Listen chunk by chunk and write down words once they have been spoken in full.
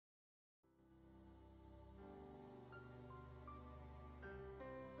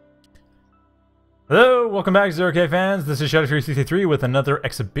Hello, welcome back, 0K fans. This is Shadow363 with another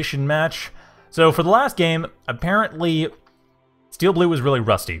exhibition match. So for the last game, apparently Steel Blue was really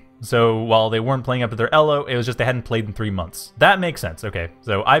rusty. So while they weren't playing up to their elo, it was just they hadn't played in 3 months. That makes sense. Okay,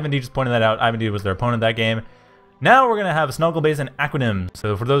 so Ivan D just pointed that out. Ivan D was their opponent that game. Now we're going to have SnuggleBass and Aquanim.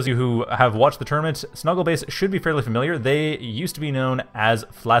 So for those of you who have watched the tournament, SnuggleBass should be fairly familiar. They used to be known as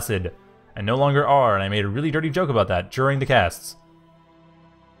Flaccid, and no longer are, and I made a really dirty joke about that during the casts.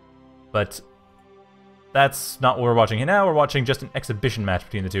 But that's not what we're watching here now. We're watching just an exhibition match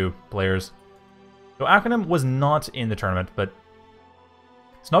between the two players. So Aquanim was not in the tournament, but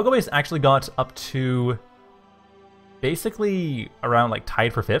SnuggleBass actually got up to basically around like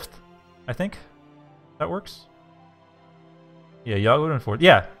tied for 5th, I think. That works? Yeah, Yago and 4th.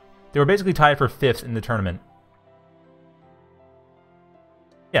 Yeah, they were basically tied for 5th in the tournament.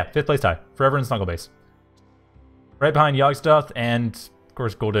 Yeah, 5th place tie. Forever and SnuggleBass. Right behind Yogstuff, and of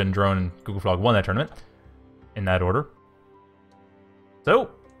course Golden Drone and Google Frog won that tournament. In that order.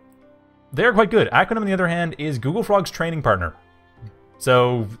 So, they're quite good. Aquanim, on the other hand, is Google Frog's training partner.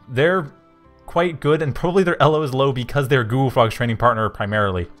 So, they're quite good, and probably their elo is low because they're Google Frog's training partner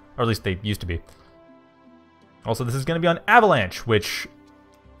primarily. Or at least they used to be. Also, this is going to be on Avalanche, which,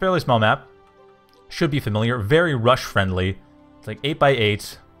 fairly small map. Should be familiar. Very rush-friendly. It's like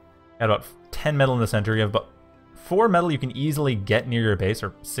 8x8. Got about 10 metal in the center. You have about 4 metal you can easily get near your base,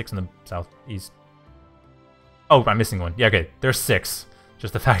 or 6 in the southeast. Oh, I'm missing one. Yeah, okay. There's 6.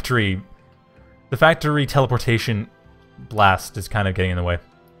 Just the factory teleportation blast is kind of getting in the way.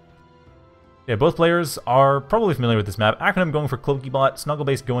 Yeah, both players are probably familiar with this map. Aquanim going for Cloaky bot,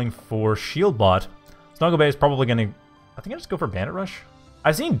 SnuggleBass going for Shield bot. SnuggleBass probably going to, I think I just go for Bandit Rush.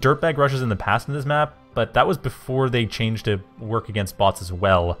 I've seen Dirtbag rushes in the past in this map, but that was before they changed to work against bots as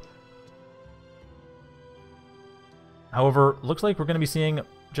well. However, looks like we're going to be seeing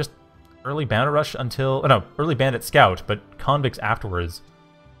just early Bandit Rush until... Oh, no, early Bandit Scout, but Convicts afterwards.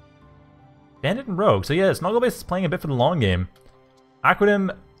 Bandit and Rogue. So yeah, SnuggleBass is playing a bit for the long game.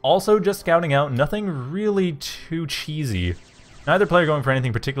 Aquanim also just scouting out. Nothing really too cheesy. Neither player going for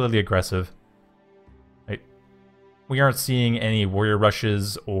anything particularly aggressive. Right. We aren't seeing any Warrior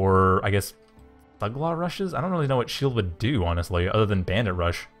Rushes or, I guess, Thuglaw Rushes? I don't really know what Shield would do, honestly, other than Bandit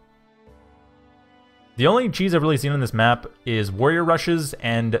Rush. The only cheese I've really seen on this map is Warrior Rushes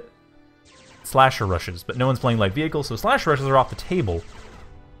and Slasher Rushes, but no one's playing light vehicles, so Slasher Rushes are off the table.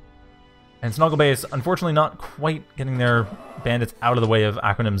 And SnuggleBass, unfortunately, not quite getting their bandits out of the way of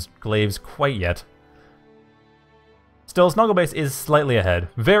Aquanim's glaives quite yet. Still, SnuggleBass is slightly ahead.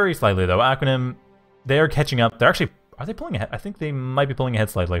 Very slightly, though. Aquanim, they are catching up. They're actually... Are they pulling ahead? I think they might be pulling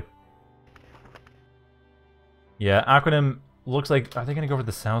ahead slightly. Yeah, Aquanim looks like... Are they going to go for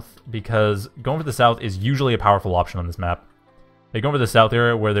the south? Because going for the south is usually a powerful option on this map. They go over the south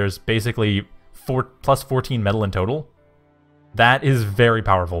area where there's basically plus 14 metal in total. That is very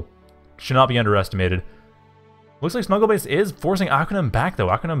powerful. Should not be underestimated. Looks like SnuggleBass is forcing Aquanim back, though.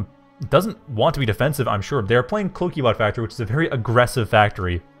 Aquanim doesn't want to be defensive, I'm sure. They're playing Cloaky bot factory, which is a very aggressive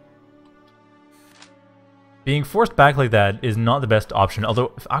factory. Being forced back like that is not the best option,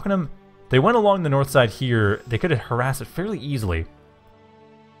 although if Aquanim... They went along the north side here, they could harass it fairly easily.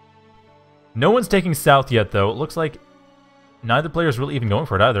 No one's taking south yet, though. It looks like neither player is really even going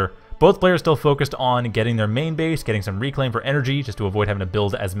for it either. Both players still focused on getting their main base, getting some reclaim for energy, just to avoid having to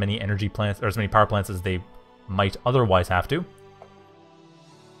build as many energy plants, or as many power plants as they might otherwise have to.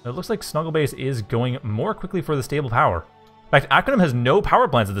 It looks like SnuggleBass is going more quickly for the stable power. In fact, Aquanim has no power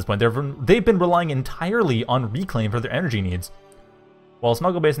plants at this point. They've been relying entirely on reclaim for their energy needs. While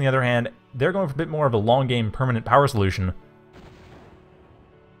SnuggleBass, on the other hand, they're going for a bit more of a long game permanent power solution.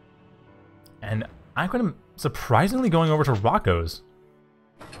 And Aquanim surprisingly going over to Rocco's.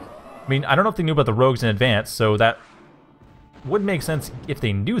 I mean, I don't know if they knew about the Rogues in advance, so that would make sense if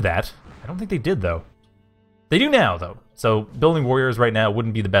they knew that. I don't think they did, though. They do now, though. So building Warriors right now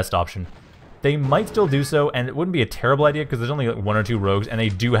wouldn't be the best option. They might still do so, and it wouldn't be a terrible idea because there's only like 1 or 2 Rogues, and they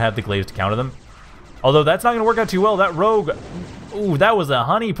do have the glaives to counter them. Although that's not going to work out too well. That Rogue... Ooh, that was a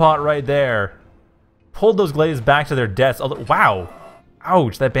honeypot right there. Pulled those glaives back to their deaths. Although, wow.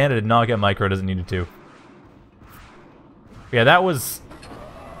 Ouch, that bandit did not get microed as it needed to. Yeah, that was...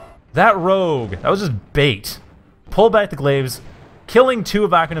 That Rogue, that was just bait. Pull back the glaives, killing 2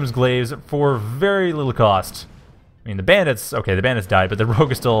 of Aquanim's glaives for very little cost. I mean, the bandits... Okay, the bandits died, but the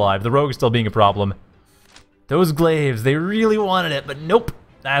Rogue is still alive. The Rogue is still being a problem. Those glaives, they really wanted it, but nope.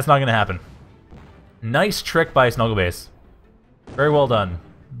 That's not going to happen. Nice trick by SnuggleBass. Very well done.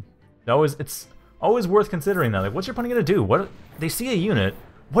 It's always worth considering that. Like, what's your opponent going to do? They see a unit.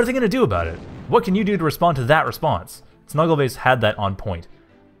 What are they going to do about it? What can you do to respond to that response? SnuggleBass had that on point.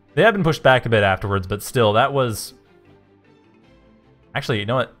 They have been pushed back a bit afterwards, but still, that was... Actually, you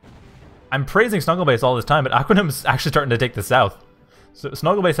know what? I'm praising SnuggleBass all this time, but Aquanim's actually starting to take the south. So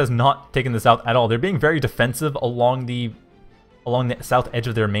SnuggleBass has not taken the south at all. They're being very defensive along the south edge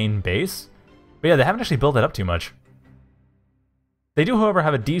of their main base. But yeah, they haven't actually built that up too much. They do, however,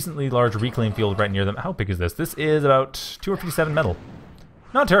 have a decently large reclaim field right near them. How big is this? This is about 257 metal.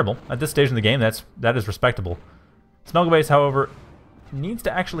 Not terrible. At this stage in the game, that is respectable. SnuggleBass, however, needs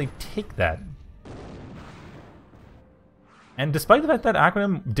to actually take that. And despite the fact that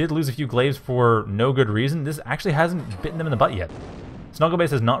Aquanim did lose a few glaives for no good reason, this actually hasn't bitten them in the butt yet.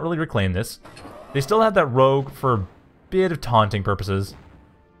 SnuggleBass has not really reclaimed this. They still have that rogue for a bit of taunting purposes.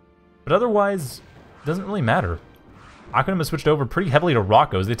 But otherwise, it doesn't really matter. Aquanim has switched over pretty heavily to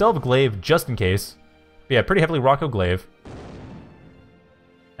Rocco's. They still have a glaive just in case. But yeah, pretty heavily Rocco glaive.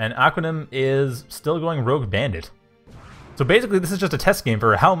 And Aquanim is still going Rogue Bandit. So basically, this is just a test game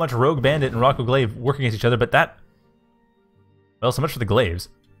for how much Rogue Bandit and Rocco glaive work against each other, but that... Well, so much for the glaives.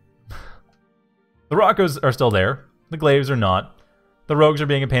 The Roccos are still there. The glaives are not. The rogues are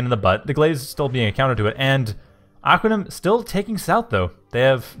being a pain in the butt. The glaives still being a counter to it. And Aquanim still taking south, though.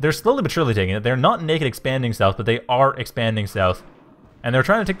 They're slowly but surely taking it. They're not naked expanding south, but they are expanding south. And they're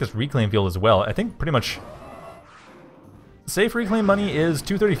trying to take this reclaim field as well. I think pretty much... Safe reclaim money is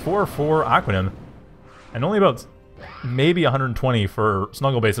 234 for Aquanim. And only about maybe 120 for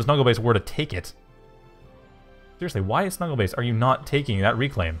SnuggleBass if SnuggleBass were to take it. Seriously, why is SnuggleBass are you not taking that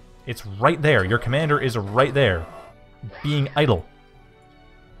reclaim? It's right there. Your commander is right there. Being idle.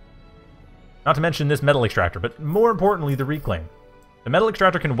 Not to mention this metal extractor, but more importantly, the reclaim. The metal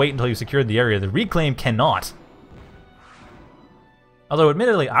extractor can wait until you secured the area. The reclaim cannot. Although,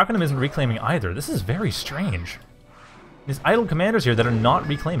 admittedly, Aquanim isn't reclaiming either. This is very strange. There's idle commanders here that are not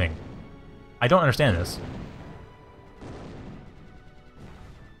reclaiming. I don't understand this.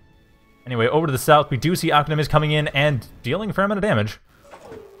 Anyway, over to the south, we do see Aquanim is coming in and dealing a fair amount of damage.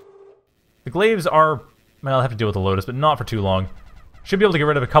 The glaives are... Well, I'll have to deal with the Lotus, but not for too long. Should be able to get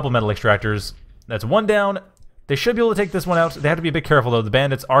rid of a couple metal extractors. That's one down. They should be able to take this one out. They have to be a bit careful, though. The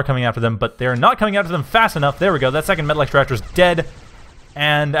bandits are coming after them, but they're not coming after them fast enough. There we go. That second metal extractor is dead.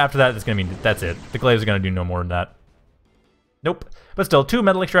 And after that, it's going to mean that's it. The glaives are going to do no more than that. Nope. But still, 2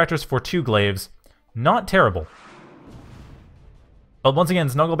 metal extractors for 2 glaives. Not terrible. But once again,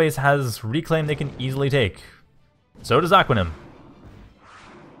 SnuggleBass has reclaim they can easily take. So does Aquanim.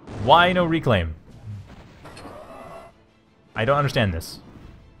 Why no reclaim? I don't understand this.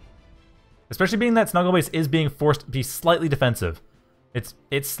 Especially being that SnuggleBass is being forced to be slightly defensive. It's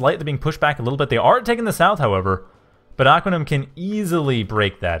slightly being pushed back a little bit. They are taking the south, however. But Aquanim can easily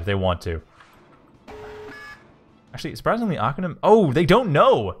break that if they want to. Actually, surprisingly, Aquanim... Oh, they don't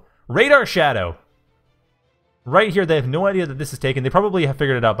know! Radar Shadow! Right here, they have no idea that this is taken. They probably have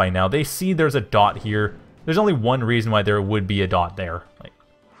figured it out by now. They see there's a dot here. There's only one reason why there would be a dot there. Like,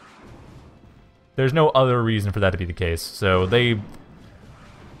 there's no other reason for that to be the case. So they'd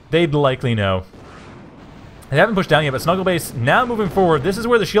likely know. They haven't pushed down yet, but SnuggleBass now moving forward. This is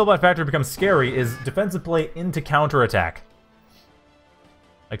where the Shieldbot factor becomes scary, is defensive play into counterattack.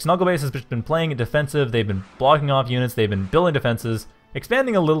 Like, SnuggleBass has been playing defensive. They've been blocking off units. They've been building defenses.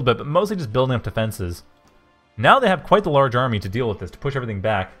 Expanding a little bit, but mostly just building up defenses. Now they have quite the large army to deal with this, to push everything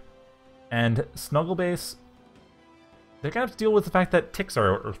back. And SnuggleBass, they're going to have to deal with the fact that ticks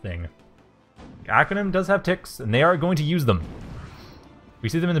are a thing. Aquanim does have ticks, and they are going to use them. We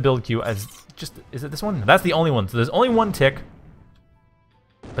see them in the build queue as just... Is it this one? That's the only one. So there's only one tick.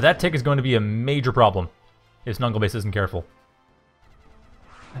 But that tick is going to be a major problem if SnuggleBass isn't careful.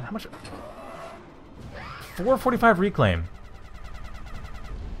 And how much... 445 reclaim.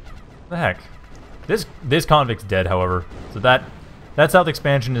 The heck? This convict's dead, however. So that south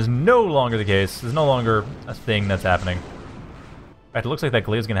expansion is no longer the case. There's no longer a thing that's happening. In fact, it looks like that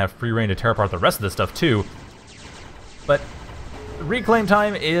glaive's going to have free reign to tear apart the rest of this stuff, too. But reclaim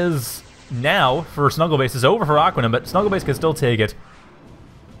time is now for SnuggleBass. It's over for Aquanim, but SnuggleBass can still take it.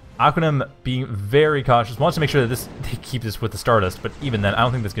 Aquanim being very cautious. Wants to make sure that they keep this with the Stardust, but even then, I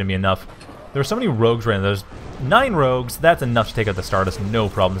don't think that's going to be enough. There are so many rogues right now. There's 9 rogues. That's enough to take out the Stardust. No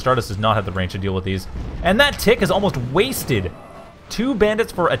problem. The Stardust does not have the range to deal with these. And that tick is almost wasted. 2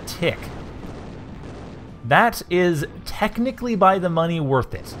 bandits for a tick. That is technically by the money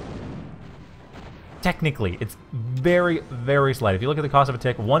worth it. Technically. It's very, very slight. If you look at the cost of a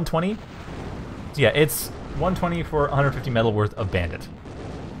tick, 120. So yeah, it's 120 for 150 metal worth of bandit.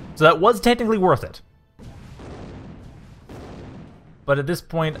 So that was technically worth it. But at this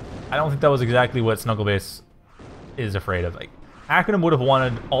point, I don't think that was exactly what SnuggleBass is afraid of. Like, Aquanim would have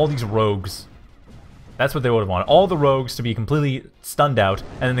wanted all these rogues That's what they would have wanted. All the rogues to be completely stunned out,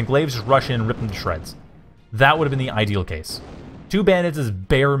 and then the glaives just rush in and rip them to shreds. That would have been the ideal case. 2 bandits is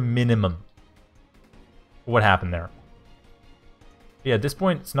bare minimum for what happened there. Yeah, at this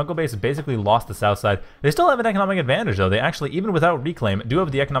point, SnuggleBass has basically lost the south side. They still have an economic advantage, though. They actually, even without Reclaim, do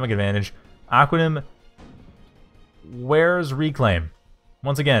have the economic advantage. Aquanim, where's Reclaim?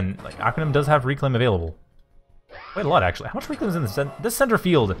 Once again, like, Aquanim does have Reclaim available. Quite a lot, actually. How much Reclaim is in this center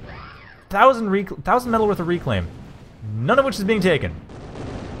field? 1,000 metal worth of Reclaim. None of which is being taken.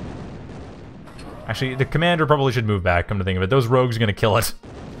 Actually, the commander probably should move back, come to think of it. Those rogues are going to kill it.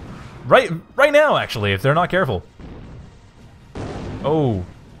 Right now, actually, if they're not careful. Oh,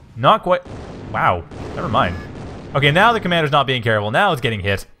 not quite. Wow, never mind. Okay, now the commander's not being careful. Now it's getting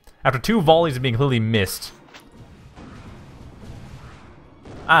hit. After 2 volleys of being completely missed.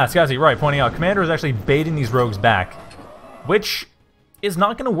 Ah, Scotty, right, pointing out, commander is actually baiting these rogues back. Which is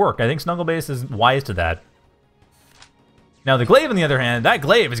not going to work. I think SnuggleBass is wise to that. Now, the glaive, on the other hand, that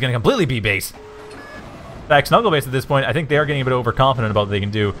glaive is going to completely be base. In fact, SnuggleBass at this point, I think they are getting a bit overconfident about what they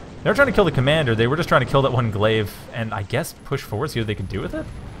can do. They're trying to kill the commander. They were just trying to kill that one glaive and, I guess, push forward, see what they can do with it?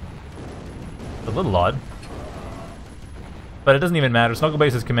 It's a little odd. But it doesn't even matter.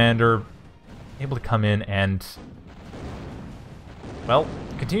 SnuggleBass's commander able to come in and, well,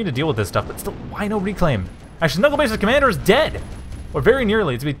 continue to deal with this stuff, but still, why no Reclaim? Actually, SnuggleBass's commander is dead! Or very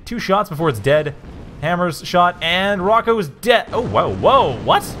nearly. It's going to be 2 shots before it's dead. Hammer's shot, and Rocco's dead. Oh, whoa,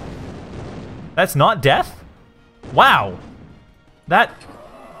 what? That's not death? Wow. That...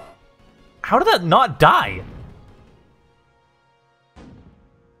 How did that not die?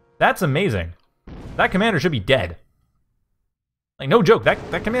 That's amazing. That commander should be dead. Like, no joke,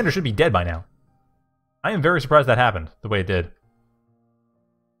 that commander should be dead by now. I am very surprised that happened the way it did.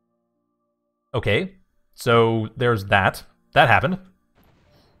 Okay, so there's that. That happened.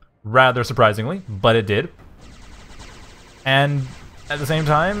 Rather surprisingly, but it did. And at the same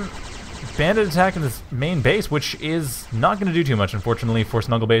time, bandit attack in this main base, which is not going to do too much, unfortunately, for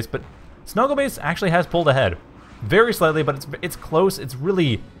SnuggleBass, but SnuggleBass actually has pulled ahead. Very slightly, but it's close. It's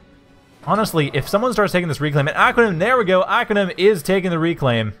really... Honestly, if someone starts taking this Reclaim, and Aquanim, there we go, Aquanim is taking the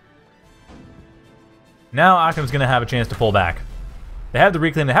Reclaim. Now Aquanim's going to have a chance to pull back. They have the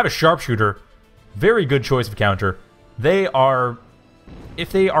Reclaim, they have a Sharpshooter. Very good choice of counter. They are...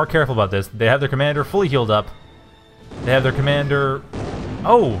 If they are careful about this, they have their commander fully healed up. They have their commander...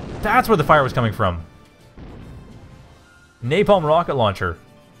 Oh, that's where the fire was coming from. Napalm rocket launcher.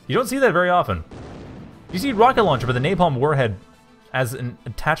 You don't see that very often. You see rocket launcher, but the napalm warhead as an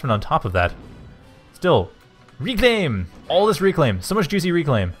attachment on top of that. Still, Reclaim! All this Reclaim. So much juicy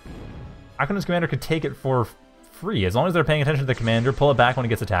Reclaim. Aquanim's commander could take it for free, as long as they're paying attention to the commander, pull it back when it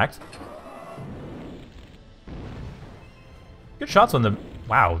gets attacked. Good shots on the...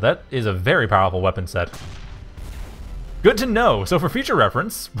 Wow, that is a very powerful weapon set. Good to know. So for future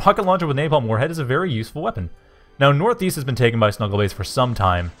reference, rocket launcher with napalm warhead is a very useful weapon. Now, Northeast has been taken by SnuggleBass for some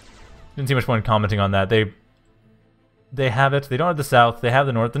time. Didn't see much point commenting on that. They have it. They don't have the South. They have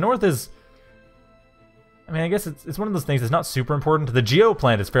the North. The North is... I mean, I guess it's one of those things that's not super important. The Geo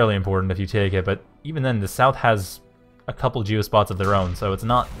plant is fairly important if you take it, but even then, the South has a couple Geo spots of their own, so it's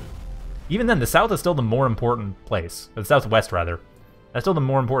not... Even then, the South is still the more important place. Or the Southwest, rather. That's still the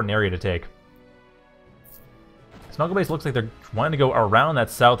more important area to take. SnuggleBass looks like they're wanting to go around that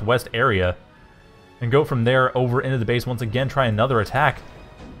southwest area and go from there over into the base once again, try another attack.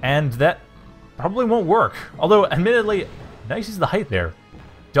 And that probably won't work. Although, admittedly, nice is the height there.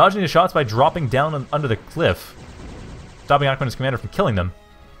 Dodging the shots by dropping down under the cliff. Stopping Aquanim's commander from killing them.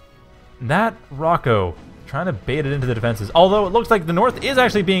 That Rocco trying to bait it into the defenses. Although it looks like the North is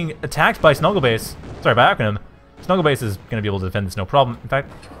actually being attacked by SnuggleBass. Sorry, by Aquanim. SnuggleBass is going to be able to defend this no problem. In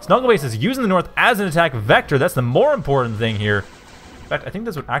fact, SnuggleBass is using the North as an attack vector. That's the more important thing here. In fact, I think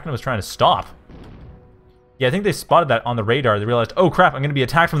that's what Aquanim was trying to stop. Yeah, I think they spotted that on the radar. They realized, oh crap, I'm going to be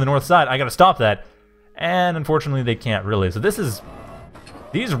attacked from the north side. I got to stop that. And unfortunately, they can't really. So this is...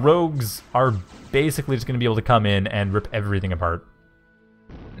 These rogues are basically just going to be able to come in and rip everything apart.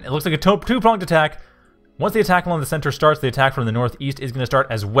 It looks like a two-pronged attack. Once the attack along the center starts, the attack from the northeast is going to start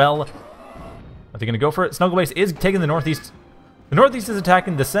as well. Are they going to go for it? SnuggleBass is taking the northeast. The northeast is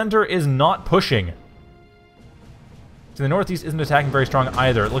attacking. The center is not pushing. So the northeast isn't attacking very strong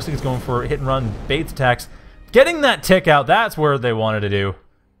either. It looks like it's going for hit and run baits attacks. Getting that tick out, that's where they wanted to do.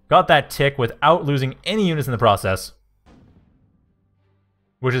 Got that tick without losing any units in the process.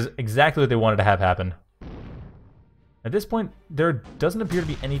 Which is exactly what they wanted to have happen. At this point, there doesn't appear to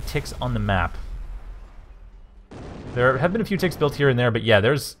be any ticks on the map. There have been a few ticks built here and there, but yeah,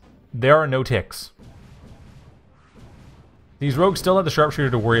 there are no ticks. These rogues still have the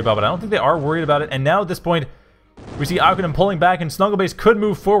sharpshooter to worry about, but I don't think they are worried about it. And now at this point, we see Aquanim pulling back, and SnuggleBass could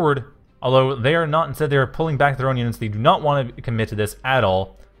move forward. Although they are not. Instead, they are pulling back their own units. They do not want to commit to this at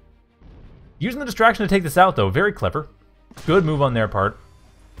all. Using the distraction to take this out, though. Very clever. Good move on their part.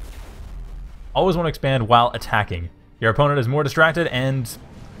 Always want to expand while attacking. Your opponent is more distracted, and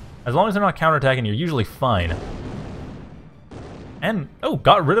as long as they're not counterattacking, you're usually fine. And, oh,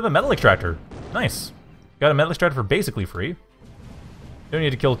 got rid of a metal extractor. Nice. Got a metal extractor for basically free. Don't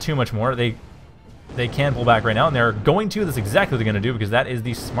need to kill too much more. They can pull back right now, and they're going to. That's exactly what they're going to do, because that is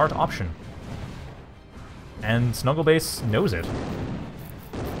the smart option. And SnuggleBass knows it.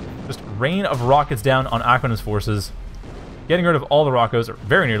 Just rain of rockets down on Aquanim's forces. Getting rid of all the Rockos, or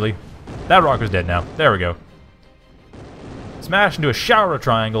very nearly. That Rocco's dead now. There we go. Smash into a shower of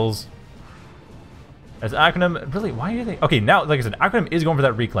triangles. As Aquanim, really, why are they... Okay, now, like I said, Aquanim is going for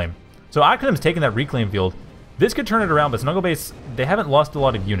that reclaim. So Aquanim's taking that reclaim field. This could turn it around, but SnuggleBass, they haven't lost a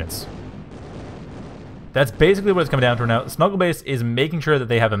lot of units. That's basically what it's coming down to now. SnuggleBass is making sure that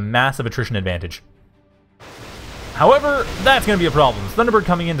they have a massive attrition advantage. However, that's going to be a problem. Thunderbird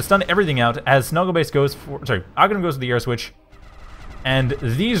coming in to stun everything out as SnuggleBass goes for... Sorry, Aquanim goes for the air switch. And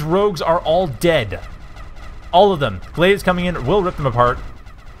these rogues are all dead. All of them. Glaives coming in will rip them apart.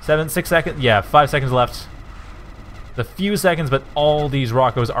 7, 6 seconds. Yeah, 5 seconds left. The few seconds, but all these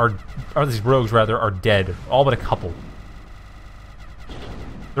Rockos are... Or these rogues, rather, are dead. All but a couple.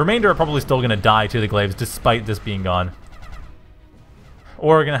 The remainder are probably still going to die to the glaives, despite this being gone.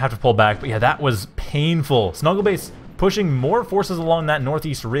 Or we're going to have to pull back. But yeah, that was painful. SnuggleBass pushing more forces along that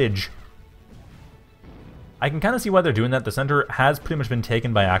northeast ridge. I can kind of see why they're doing that. The center has pretty much been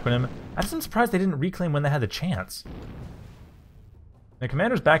taken by Aquanim. I'm just surprised they didn't reclaim when they had the chance. The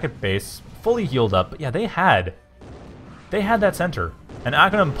commander's back at base, fully healed up. But yeah, they had that center. And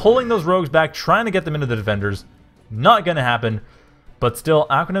Aquanim pulling those rogues back, trying to get them into the defenders. Not going to happen. But still,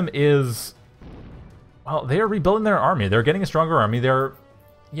 Aquanim is... Well, they are rebuilding their army. They're getting a stronger army.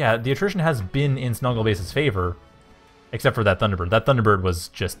 Yeah, the attrition has been in SnuggleBass's favor. Except for that Thunderbird. That Thunderbird was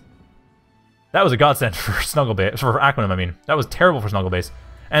just... That was a godsend for SnuggleBass. For Aquanim, I mean. That was terrible for SnuggleBass.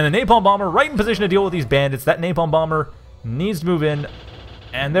 And the Napalm Bomber right in position to deal with these bandits. That Napalm Bomber needs to move in.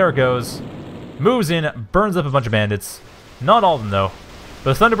 And there it goes. Moves in, burns up a bunch of bandits. Not all of them, though.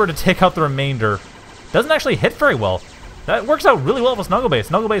 But the Thunderbird to take out the remainder. Doesn't actually hit very well. That works out really well for SnuggleBass.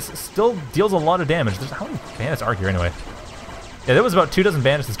 SnuggleBass still deals a lot of damage. How many bandits are here anyway? Yeah, there was about 24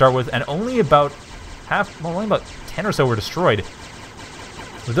 bandits to start with, and only about only about 10 or so were destroyed.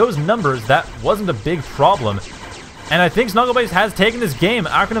 With those numbers, that wasn't a big problem. And I think SnuggleBass has taken this game.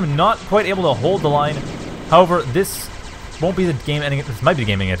 Aquanim not quite able to hold the line. However, this won't be the game ending. This might be the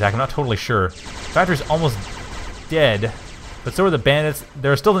game ending attack. I'm not totally sure. Factory's almost dead, but so are the bandits.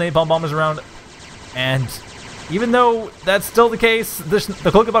 There are still the Napalm Bombers around, and even though that's still the case, the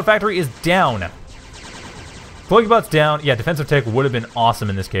Cloaky factory is down. Cloakybot's down. Yeah, defensive tech would have been awesome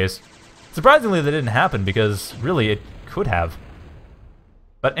in this case. Surprisingly, that didn't happen because really it could have.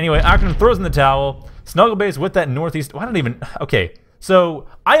 But anyway, Aquanim throws in the towel. SnuggleBass with that northeast. Why not even... Okay, so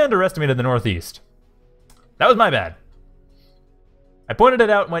I underestimated the northeast. That was my bad. I pointed it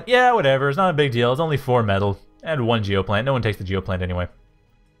out and went, yeah, whatever. It's not a big deal. It's only 4 metal and 1 geoplant. No one takes the geoplant anyway.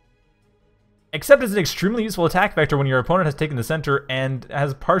 Except it's an extremely useful attack vector when your opponent has taken the center and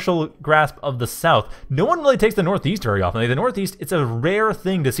has partial grasp of the south. No one really takes the northeast very often. Like the northeast, it's a rare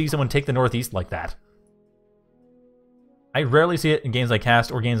thing to see someone take the northeast like that. I rarely see it in games I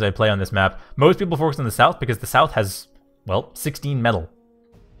cast or games I play on this map. Most people focus on the south because the south has, well, 16 metal.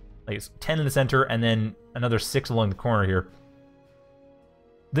 Like it's 10 in the center and then another 6 along the corner here.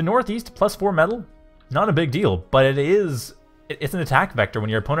 The northeast plus 4 metal, not a big deal, but it is... It's an attack vector when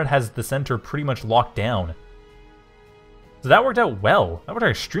your opponent has the center pretty much locked down. So that worked out well. That worked out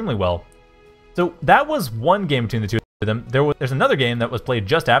extremely well. So that was one game between the two of them. There's another game that was played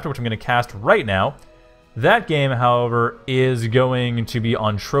just after, which I'm going to cast right now. That game, however, is going to be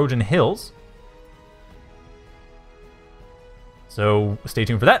on Trojan Hills. So stay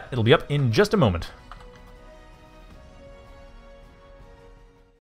tuned for that. It'll be up in just a moment.